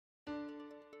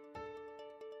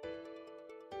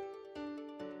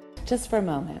Just for a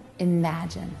moment,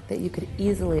 imagine that you could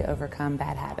easily overcome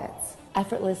bad habits.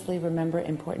 Effortlessly remember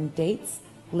important dates,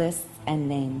 lists, and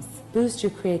names. Boost your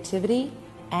creativity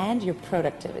and your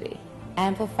productivity.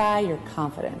 Amplify your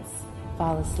confidence.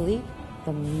 Fall asleep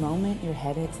the moment your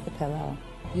head hits the pillow.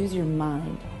 Use your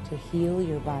mind to heal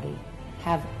your body.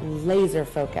 Have laser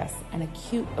focus and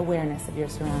acute awareness of your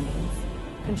surroundings.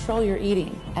 Control your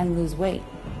eating and lose weight.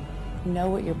 Know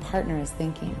what your partner is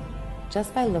thinking.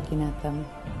 Just by looking at them,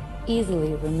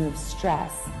 easily remove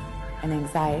stress and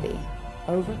anxiety.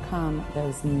 Overcome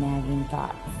those nagging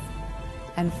thoughts.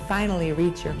 And finally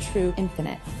reach your true,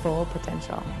 infinite, full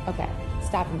potential. Okay,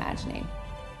 stop imagining.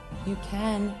 You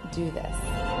can do this.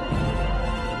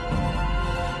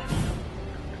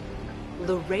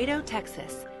 Laredo,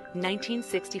 Texas,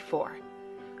 1964.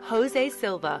 Jose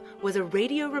Silva was a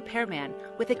radio repairman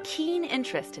with a keen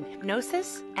interest in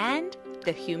hypnosis and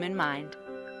the human mind.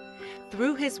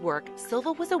 Through his work,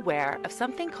 Silva was aware of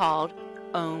something called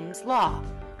Ohm's Law,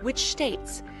 which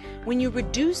states, when you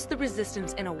reduce the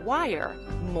resistance in a wire,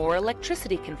 more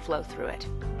electricity can flow through it.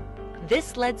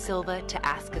 This led Silva to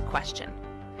ask a question.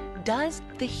 Does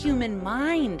the human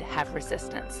mind have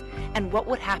resistance? And what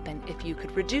would happen if you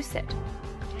could reduce it?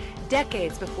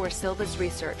 Decades before Silva's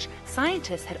research,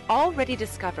 scientists had already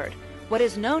discovered what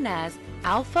is known as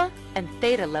alpha and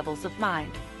theta levels of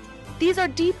mind. These are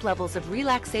deep levels of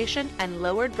relaxation and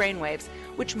lowered brainwaves,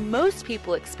 which most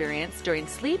people experience during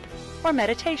sleep or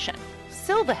meditation.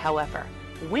 Silva, however,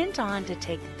 went on to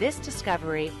take this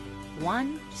discovery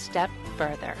one step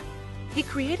further. He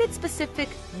created specific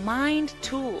mind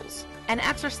tools and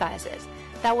exercises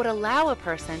that would allow a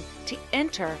person to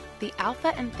enter the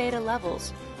alpha and theta levels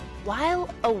while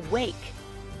awake.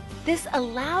 This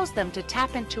allows them to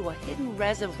tap into a hidden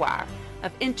reservoir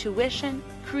of intuition,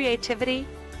 creativity,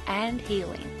 and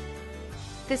healing.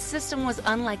 This system was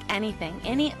unlike anything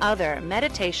any other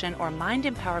meditation or mind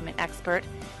empowerment expert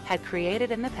had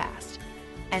created in the past,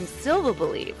 and Silva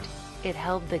believed it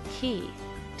held the key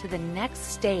to the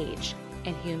next stage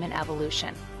in human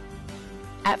evolution.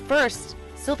 At first,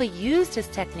 Silva used his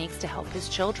techniques to help his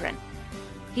children.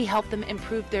 He helped them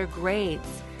improve their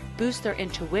grades, boost their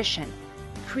intuition,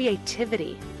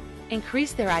 creativity,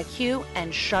 increase their IQ,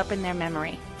 and sharpen their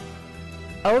memory.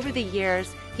 Over the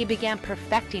years, he began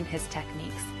perfecting his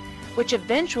techniques, which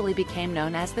eventually became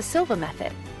known as the Silva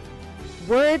Method.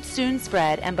 Word soon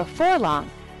spread, and before long,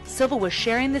 Silva was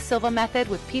sharing the Silva Method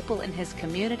with people in his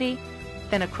community,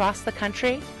 then across the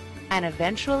country, and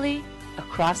eventually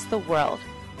across the world.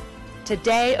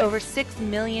 Today, over 6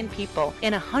 million people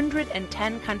in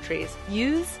 110 countries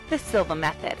use the Silva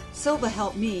Method. Silva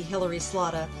helped me, Hillary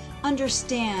Slaughter,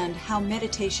 understand how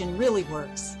meditation really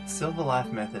works. Silva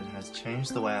Life Method has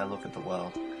changed the way I look at the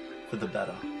world, for the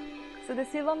better. So the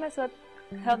Silva Method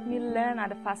helped me learn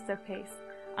at a faster pace.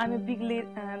 I'm a big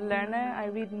learner. I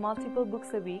read multiple books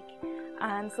a week,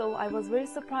 and so I was very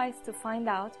surprised to find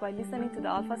out by listening to the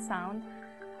alpha sound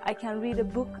I can read a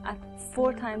book at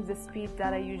 4 times the speed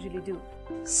that I usually do.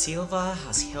 Silva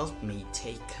has helped me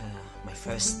take my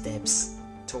first steps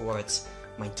towards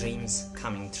my dreams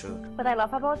coming true. What I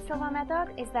love about Silva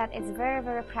Method is that it's very,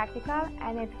 very practical,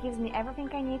 and it gives me everything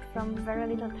I need from very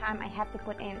little time I have to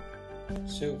put in.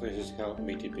 Silva has helped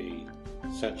me to be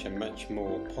such a much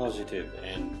more positive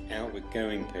and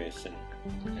outgoing person.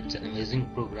 It's an amazing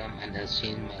program and has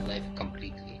changed my life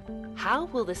completely. How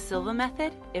will the Silva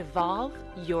Method evolve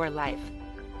your life?